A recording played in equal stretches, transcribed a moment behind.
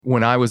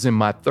When I was in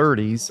my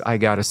 30s, I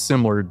got a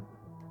similar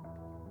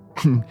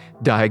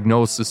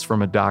diagnosis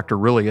from a doctor,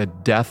 really a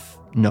death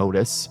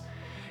notice.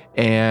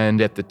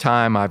 And at the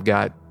time, I've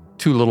got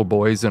 2 little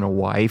boys and a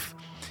wife,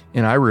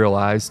 and I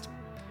realized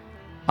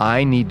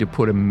I need to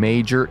put a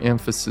major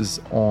emphasis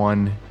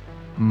on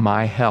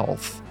my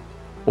health,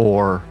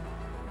 or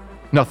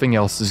nothing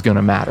else is going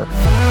to matter.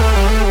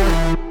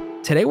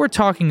 Today we're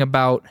talking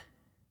about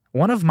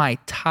one of my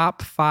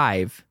top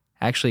 5,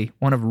 actually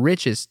one of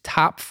Rich's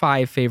top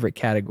 5 favorite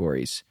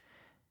categories,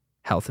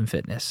 health and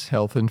fitness.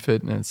 Health and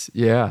fitness.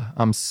 Yeah,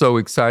 I'm so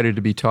excited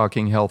to be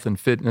talking health and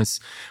fitness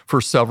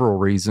for several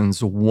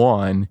reasons.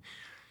 One,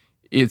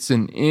 it's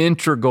an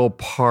integral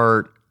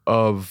part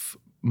of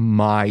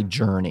my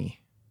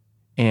journey,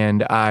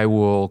 and I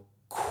will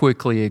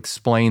quickly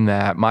explain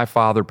that. My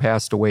father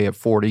passed away at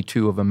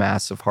 42 of a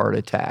massive heart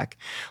attack,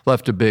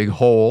 left a big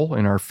hole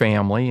in our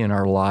family, in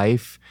our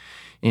life,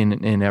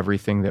 in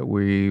everything that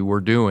we were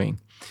doing.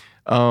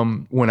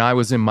 When I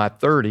was in my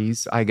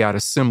 30s, I got a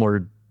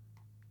similar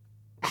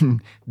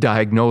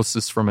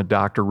diagnosis from a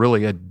doctor,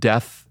 really a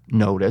death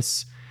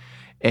notice.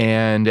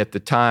 And at the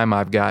time,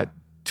 I've got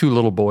 2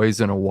 little boys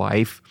and a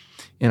wife,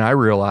 and I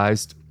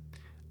realized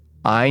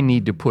I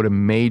need to put a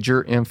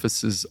major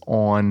emphasis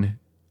on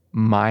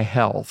my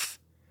health,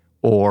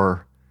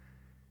 or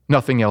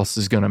nothing else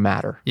is going to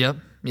matter. Yep.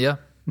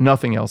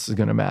 Nothing else is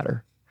going to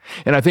matter.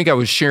 And I think I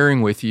was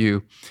sharing with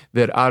you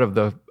that out of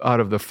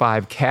the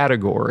 5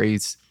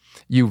 categories,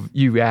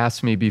 you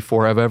asked me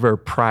before I've ever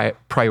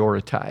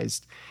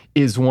prioritized,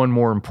 is one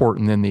more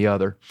important than the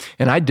other?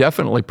 And I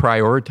definitely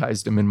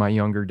prioritized them in my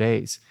younger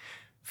days.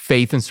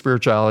 Faith and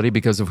spirituality,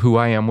 because of who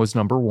I am, was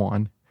number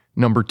 1.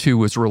 Number 2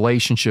 was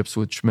relationships,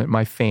 which meant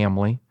my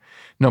family.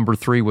 Number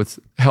 3 was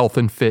health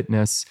and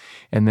fitness.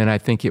 And then I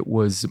think it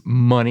was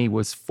money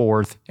was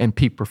 4th, and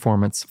peak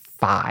performance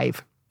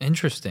 5.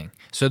 Interesting.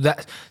 So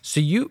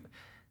you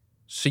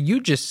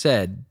just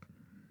said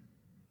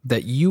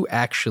that you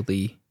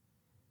actually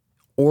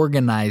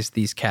organized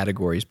these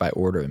categories by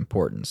order of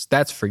importance.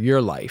 That's for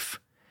your life.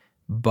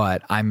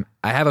 But I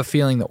have a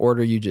feeling the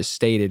order you just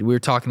stated, we were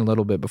talking a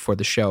little bit before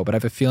the show, but I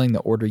have a feeling the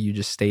order you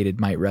just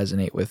stated might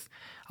resonate with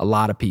a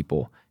lot of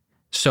people.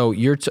 So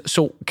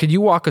so could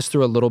you walk us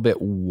through a little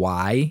bit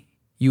why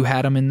you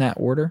had them in that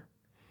order?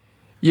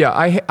 Yeah,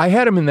 I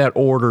had them in that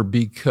order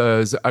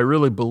because I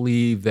really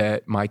believe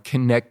that my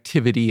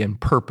connectivity and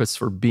purpose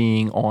for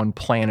being on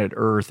planet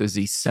Earth is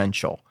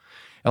essential.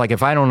 Like,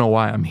 if I don't know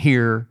why I'm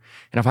here,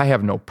 and if I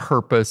have no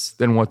purpose,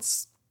 then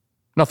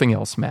nothing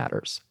else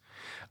matters.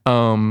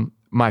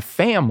 My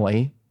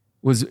family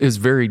is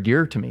very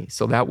dear to me,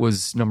 so that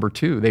was number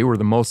 2. They were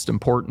the most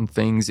important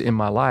things in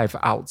my life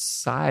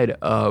outside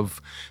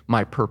of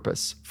my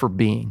purpose for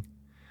being.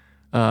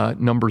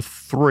 Number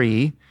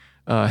 3,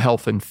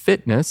 health and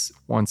fitness.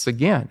 Once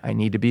again, I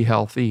need to be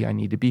healthy. I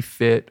need to be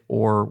fit,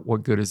 or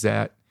what good is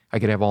that? I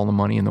could have all the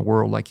money in the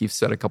world, like you've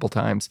said a couple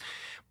times,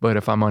 but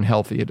if I'm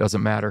unhealthy, it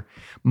doesn't matter.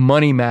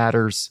 Money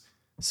matters,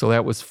 so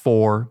that was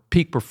 4.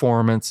 Peak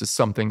performance is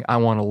something I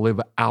want to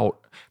live out.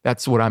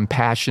 That's what I'm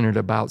passionate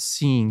about,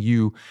 seeing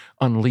you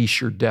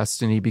unleash your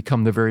destiny,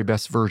 become the very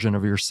best version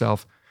of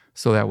yourself.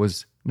 So that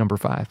was number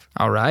 5.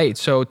 All right.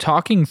 So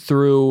talking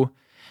through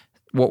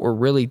what we're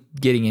really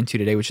getting into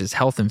today, which is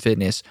health and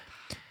fitness,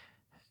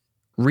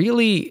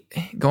 really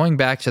going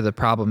back to the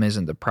problem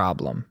isn't the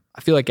problem.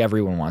 I feel like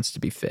everyone wants to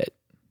be fit.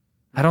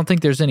 I don't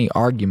think there's any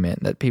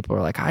argument that people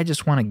are like, I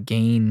just want to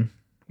gain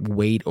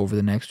weight over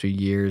the next few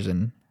years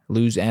and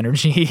lose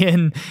energy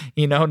and,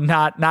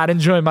 not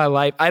enjoy my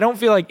life. I don't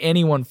feel like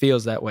anyone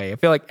feels that way. I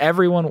feel like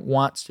everyone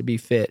wants to be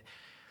fit.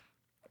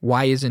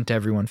 Why isn't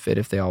everyone fit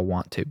if they all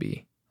want to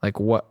be? Like,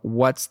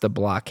 what's the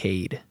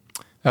blockade?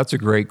 That's a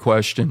great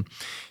question.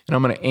 And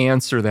I'm going to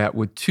answer that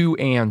with 2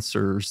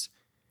 answers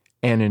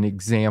and an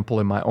example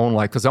in my own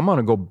life, because I'm going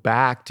to go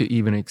back to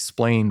even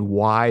explain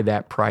why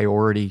that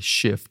priority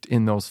shift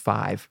in those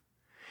 5.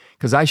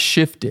 Because I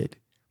shifted,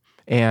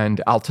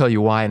 and I'll tell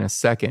you why in a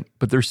second,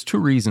 but there's 2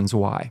 reasons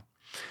why.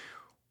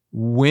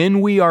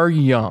 When we are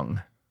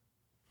young,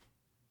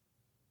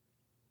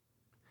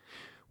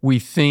 we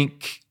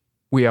think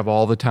we have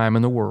all the time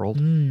in the world,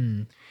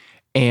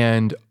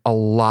 and a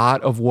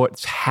lot of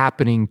what's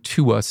happening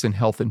to us in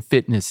health and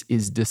fitness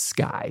is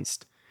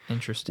disguised.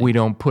 Interesting. We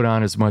don't put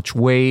on as much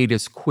weight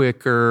as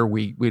quicker.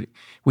 We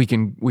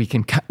can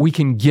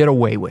get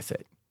away with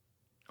it.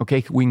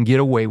 Okay, we can get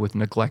away with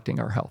neglecting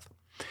our health.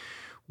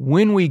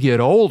 When we get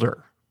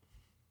older,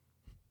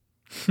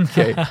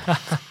 okay,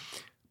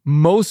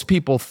 most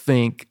people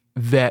think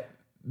that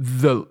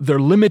their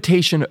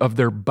limitation of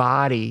their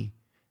body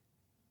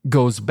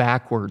goes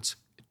backwards.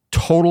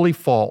 Totally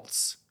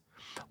false.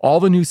 All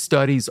the new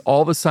studies,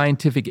 all the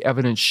scientific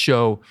evidence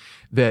show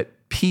that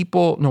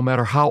people, no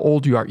matter how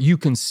old you are, you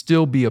can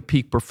still be a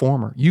peak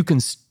performer. You can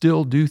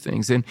still do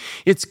things. And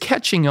it's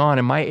catching on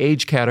in my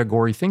age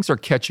category. Things are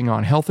catching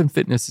on. Health and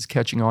fitness is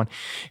catching on.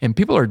 And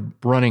people are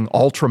running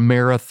ultra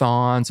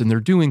marathons and they're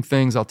doing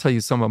things. I'll tell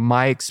you some of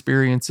my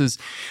experiences.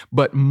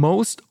 But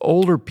most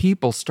older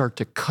people start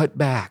to cut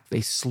back.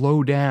 They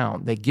slow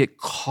down. They get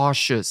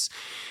cautious.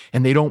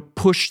 And they don't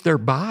push their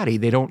body.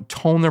 They don't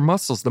tone their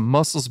muscles. The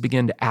muscles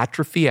begin to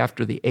atrophy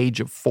after the age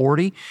of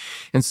 40.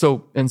 And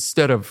so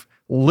instead of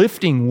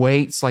lifting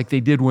weights like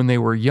they did when they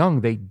were young,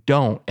 they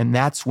don't. And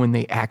that's when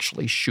they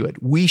actually should.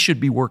 We should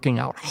be working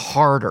out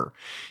harder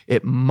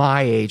at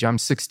my age. I'm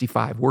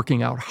 65,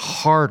 working out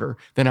harder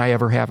than I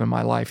ever have in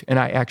my life. And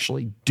I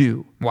actually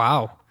do.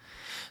 Wow.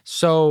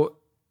 So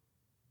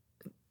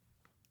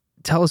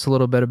tell us a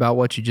little bit about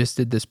what you just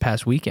did this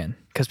past weekend.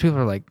 Because people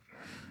are like,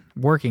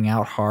 working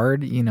out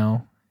hard,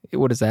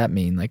 what does that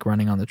mean? Like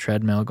running on the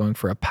treadmill, going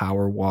for a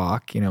power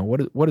walk,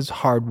 what does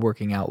hard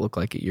working out look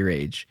like at your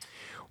age?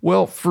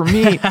 Well, for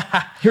me,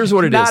 here's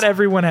what it is. Not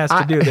everyone has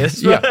to do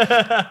this.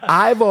 Yeah.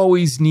 I've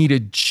always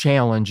needed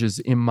challenges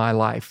in my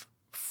life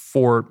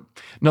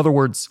in other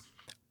words,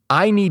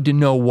 I need to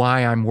know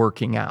why I'm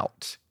working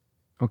out.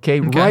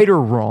 Okay? Right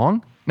or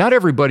wrong. Not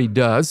everybody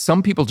does.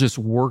 Some people just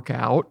work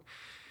out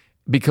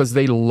because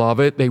they love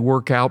it. They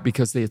work out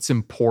because it's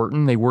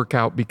important. They work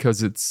out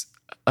because it's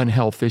a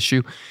health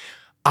issue.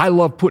 I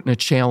love putting a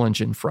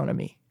challenge in front of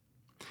me.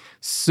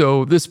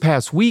 So this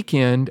past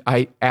weekend,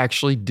 I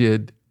actually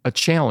did a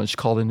challenge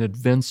called an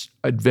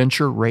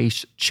adventure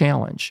race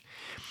challenge.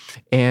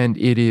 And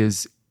it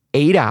is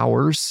 8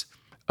 hours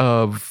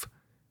of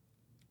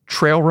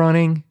trail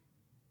running,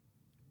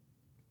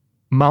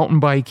 mountain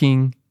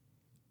biking,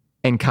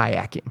 and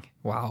kayaking.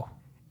 Wow.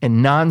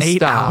 And nonstop,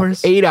 8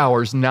 hours? 8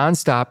 hours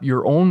nonstop,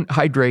 your own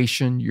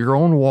hydration, your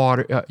own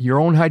water, your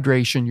own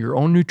hydration, your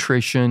own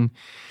nutrition.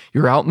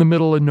 You're out in the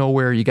middle of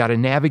nowhere. You got to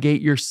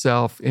navigate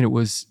yourself. And it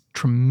was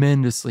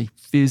tremendously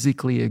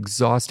physically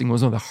exhausting. It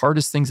was one of the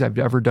hardest things I've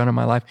ever done in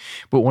my life,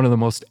 but one of the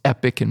most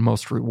epic and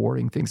most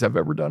rewarding things I've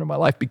ever done in my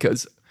life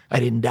because I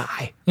didn't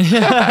die.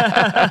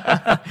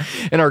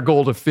 And our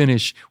goal to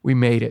finish, we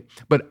made it.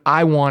 But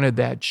I wanted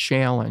that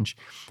challenge.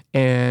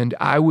 And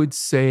I would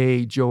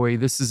say, Joey,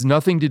 this has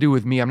nothing to do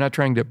with me. I'm not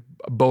trying to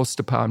boast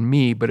upon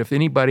me, but if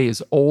anybody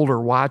is older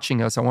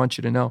watching us, I want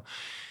you to know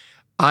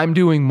I'm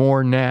doing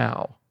more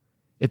now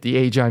at the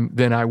age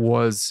than I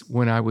was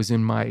when I was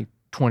in my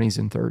 20s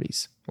and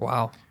 30s.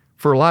 Wow.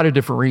 For a lot of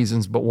different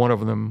reasons, but one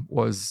of them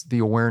was the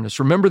awareness.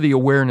 Remember the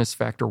awareness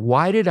factor.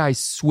 Why did I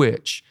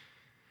switch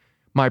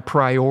my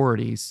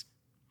priorities?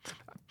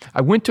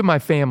 I went to my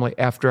family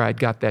after I'd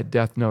got that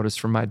death notice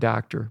from my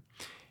doctor.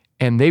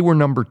 And they were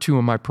number 2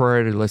 on my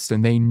priority list,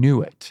 and they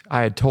knew it.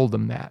 I had told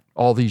them that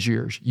all these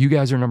years. You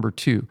guys are number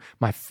 2.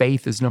 My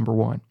faith is number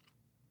 1.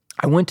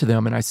 I went to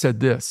them and I said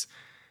this,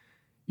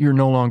 you're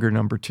no longer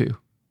number 2.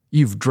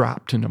 You've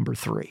dropped to number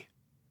 3.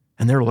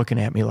 And they're looking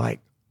at me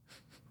like,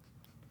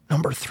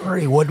 number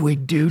 3, what'd we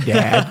do,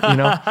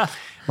 Dad?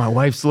 My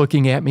wife's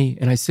looking at me,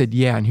 and I said,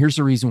 yeah, and here's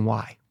the reason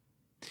why.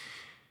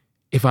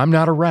 If I'm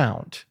not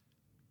around,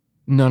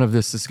 none of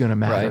this is going to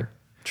matter. Right.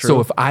 True. So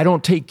if I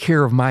don't take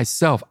care of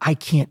myself, I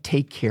can't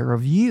take care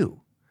of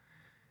you.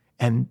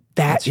 And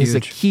that's a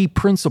key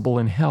principle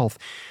in health.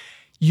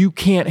 You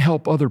can't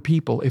help other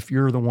people if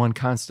you're the one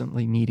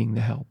constantly needing the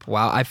help.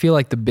 Wow. I feel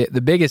like the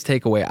biggest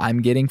takeaway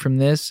I'm getting from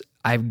this,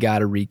 I've got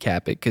to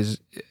recap it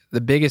because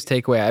the biggest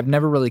takeaway, I've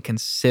never really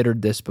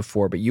considered this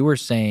before, but you were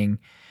saying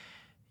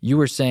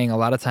a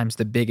lot of times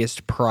the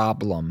biggest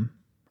problem,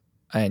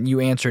 and you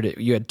answered it,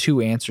 you had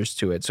 2 answers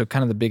to it. So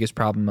kind of the biggest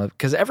problem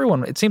because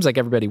it seems like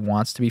everybody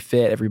wants to be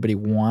fit, everybody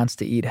wants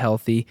to eat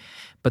healthy,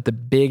 but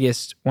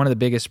one of the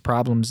biggest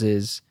problems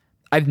is,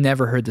 I've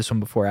never heard this one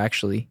before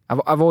actually.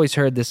 I've always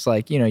heard this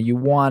you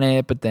want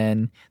it, but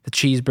then the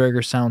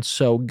cheeseburger sounds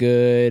so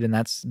good and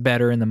that's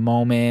better in the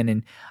moment.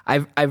 And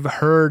I've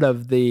heard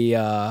of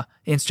the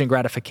instant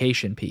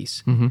gratification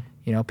piece.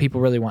 Mm-hmm.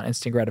 People really want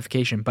instant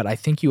gratification, but I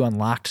think you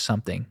unlocked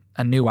something,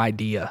 a new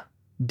idea.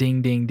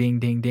 Ding, ding, ding,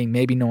 ding, ding.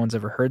 Maybe no one's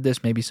ever heard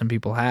this. Maybe some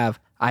people have.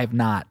 I have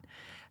not.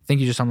 I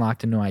think you just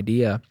unlocked a new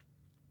idea.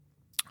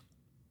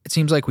 It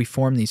seems like we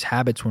form these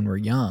habits when we're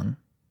young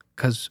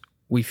because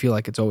we feel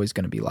like it's always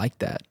going to be like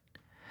that.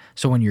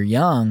 So when you're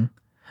young,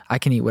 I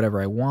can eat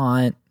whatever I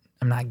want.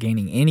 I'm not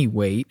gaining any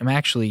weight. I'm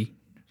actually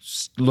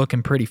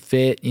looking pretty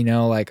fit,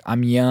 like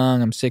I'm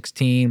young, I'm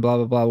 16, blah,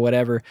 blah, blah,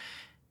 whatever.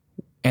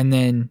 And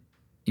then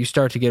you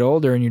start to get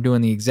older and you're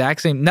doing the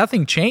exact same,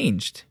 nothing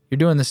changed. You're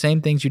doing the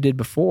same things you did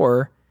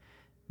before,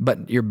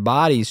 but your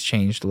body's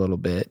changed a little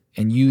bit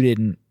and you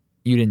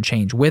didn't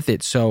change with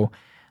it. So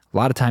a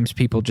lot of times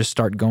people just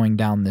start going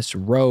down this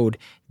road.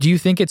 Do you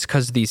think it's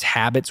because these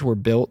habits were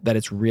built that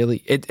it's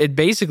really, it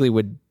basically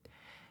would,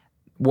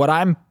 what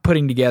I'm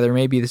putting together,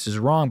 maybe this is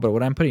wrong, but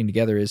what I'm putting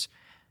together is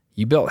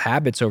you built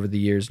habits over the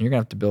years and you're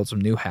going to have to build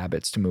some new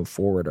habits to move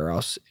forward or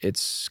else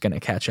it's going to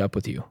catch up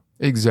with you.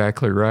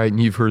 Exactly right.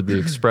 And you've heard the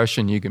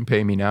expression, you can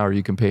pay me now or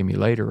you can pay me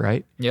later,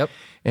 right? Yep.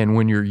 And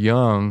when you're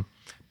young,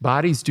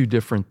 bodies do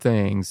different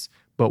things,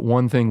 But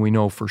one thing we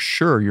know for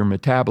sure, your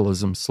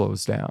metabolism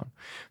slows down.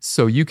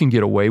 So you can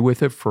get away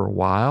with it for a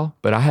while,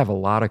 but I have a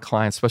lot of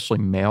clients, especially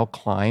male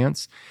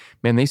clients,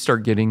 man, they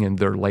start getting in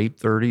their late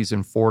 30s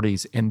and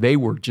 40s, and they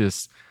were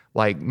just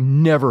like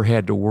never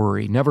had to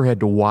worry, never had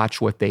to watch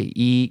what they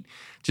eat,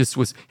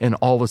 and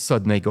all of a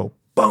sudden they go,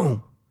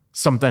 boom,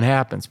 something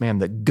happens, man,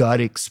 the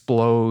gut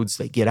explodes,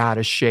 they get out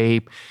of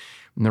shape.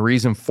 And the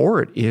reason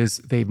for it is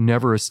they've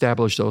never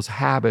established those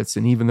habits.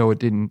 And even though it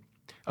didn't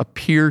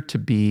appear to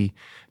be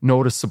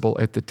noticeable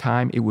at the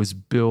time, it was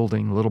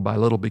building little by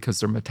little because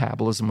their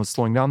metabolism was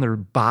slowing down. Their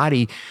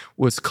body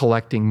was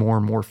collecting more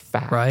and more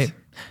fat. Right.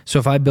 So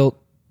if I built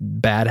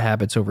bad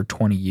habits over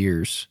 20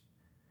 years,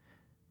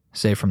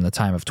 say from the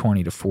time of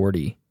 20 to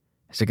 40,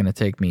 is it going to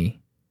take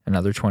me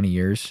another 20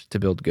 years to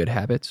build good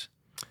habits?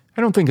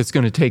 I don't think it's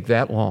going to take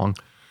that long,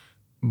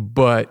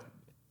 but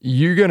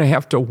you're going to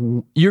have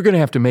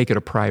to make it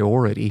a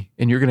priority,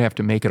 and you're going to have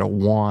to make it a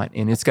want,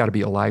 and it's got to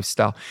be a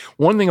lifestyle.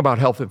 One thing about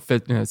health and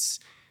fitness,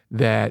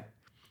 that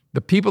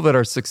the people that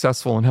are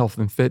successful in health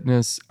and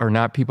fitness are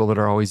not people that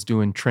are always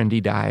doing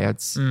trendy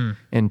diets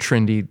and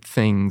trendy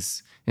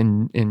things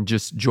and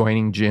just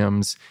joining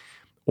gyms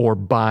or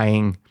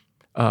buying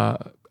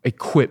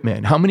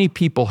equipment. How many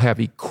people have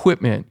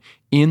equipment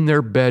in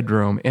their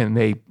bedroom and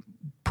they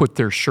put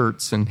their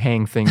shirts and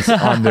hang things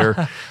on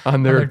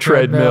their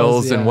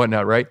treadmills and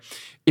whatnot, right?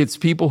 It's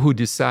people who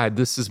decide,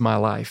 this is my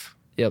life.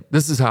 Yep.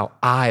 This is how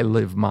I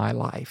live my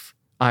life.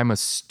 I'm a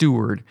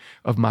steward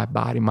of my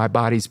body. My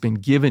body's been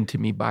given to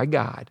me by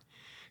God.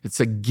 It's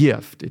a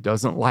gift. It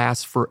doesn't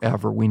last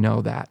forever. We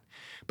know that.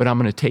 But I'm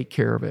going to take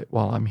care of it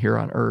while I'm here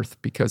on earth,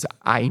 because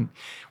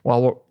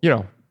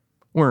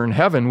we're in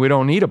heaven, we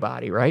don't need a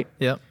body, right?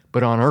 Yep.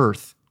 But on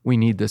earth, we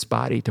need this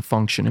body to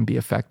function and be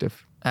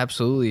effective.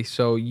 Absolutely.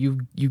 So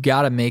you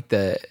got to make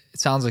it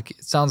sounds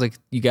like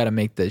you got to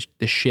make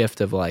the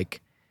shift of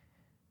like,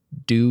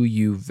 do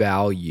you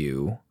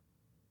value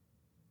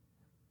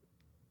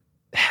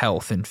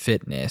health and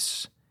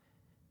fitness?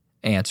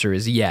 Answer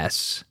is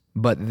yes.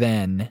 But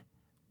then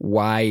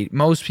why?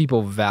 Most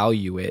people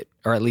value it,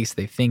 or at least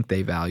they think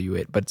they value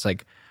it, but it's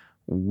like,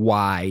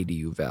 why do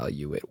you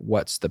value it?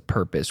 What's the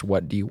purpose?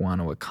 What do you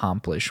want to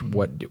accomplish?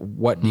 What do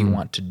you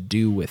want to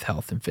do with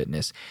health and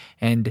fitness?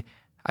 And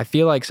I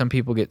feel like some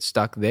people get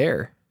stuck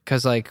there,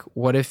 because like,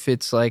 what if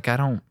it's like, I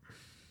don't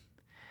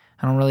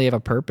really have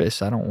a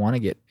purpose. I don't want to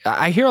get,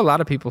 I hear a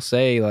lot of people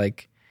say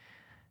like,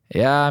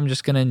 yeah, I'm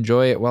just going to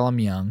enjoy it while I'm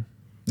young,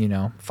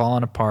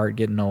 falling apart,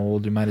 getting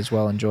old. You might as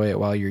well enjoy it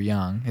while you're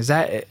young. Is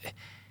that?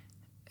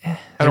 I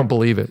don't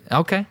believe it.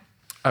 Okay.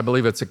 I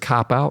believe it's a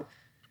cop-out.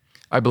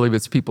 I believe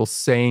it's people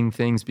saying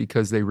things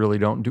because they really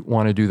don't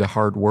want to do the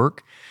hard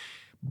work.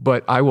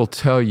 But I will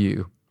tell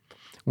you,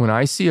 when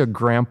I see a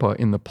grandpa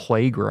in the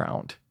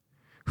playground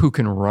who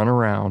can run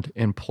around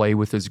and play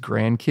with his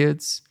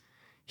grandkids,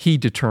 he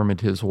determined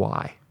his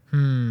why.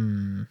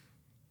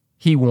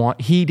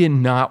 He did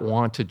not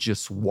want to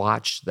just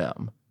watch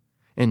them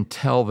and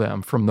tell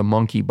them from the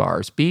monkey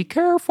bars, be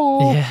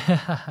careful.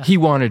 Yeah. He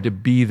wanted to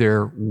be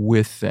there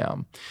with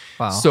them.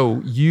 Wow.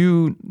 So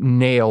you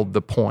nailed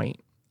the point.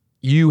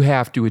 You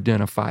have to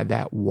identify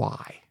that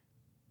why.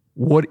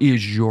 What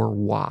is your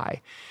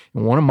why?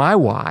 And one of my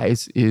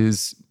whys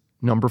is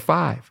number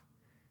 5,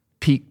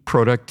 peak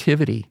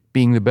productivity,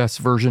 being the best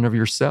version of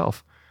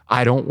yourself.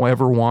 I don't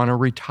ever want to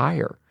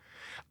retire.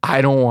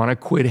 I don't want to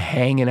quit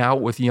hanging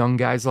out with young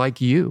guys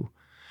like you.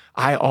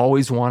 I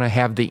always want to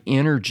have the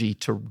energy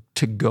to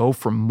go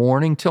from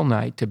morning till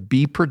night, to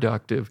be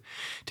productive,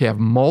 to have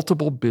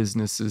multiple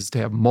businesses, to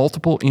have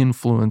multiple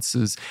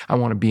influences. I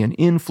want to be an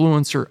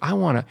influencer. I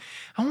want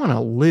to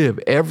live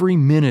every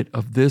minute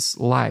of this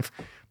life.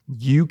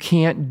 You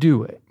can't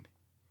do it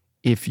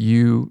if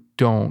you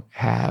don't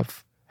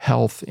have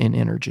health and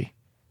energy.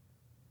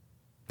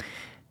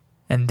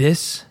 And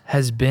this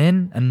has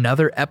been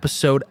another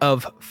episode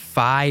of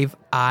 5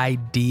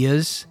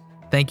 Ideas.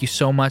 Thank you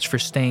so much for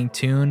staying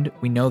tuned.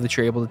 We know that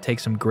you're able to take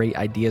some great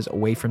ideas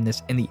away from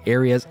this in the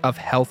areas of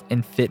health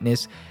and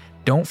fitness.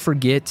 Don't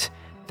forget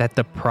that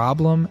the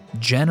problem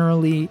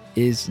generally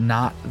is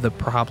not the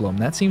problem.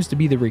 That seems to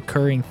be the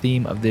recurring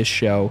theme of this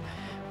show.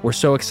 We're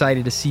so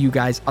excited to see you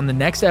guys on the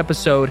next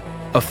episode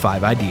of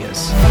 5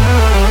 Ideas.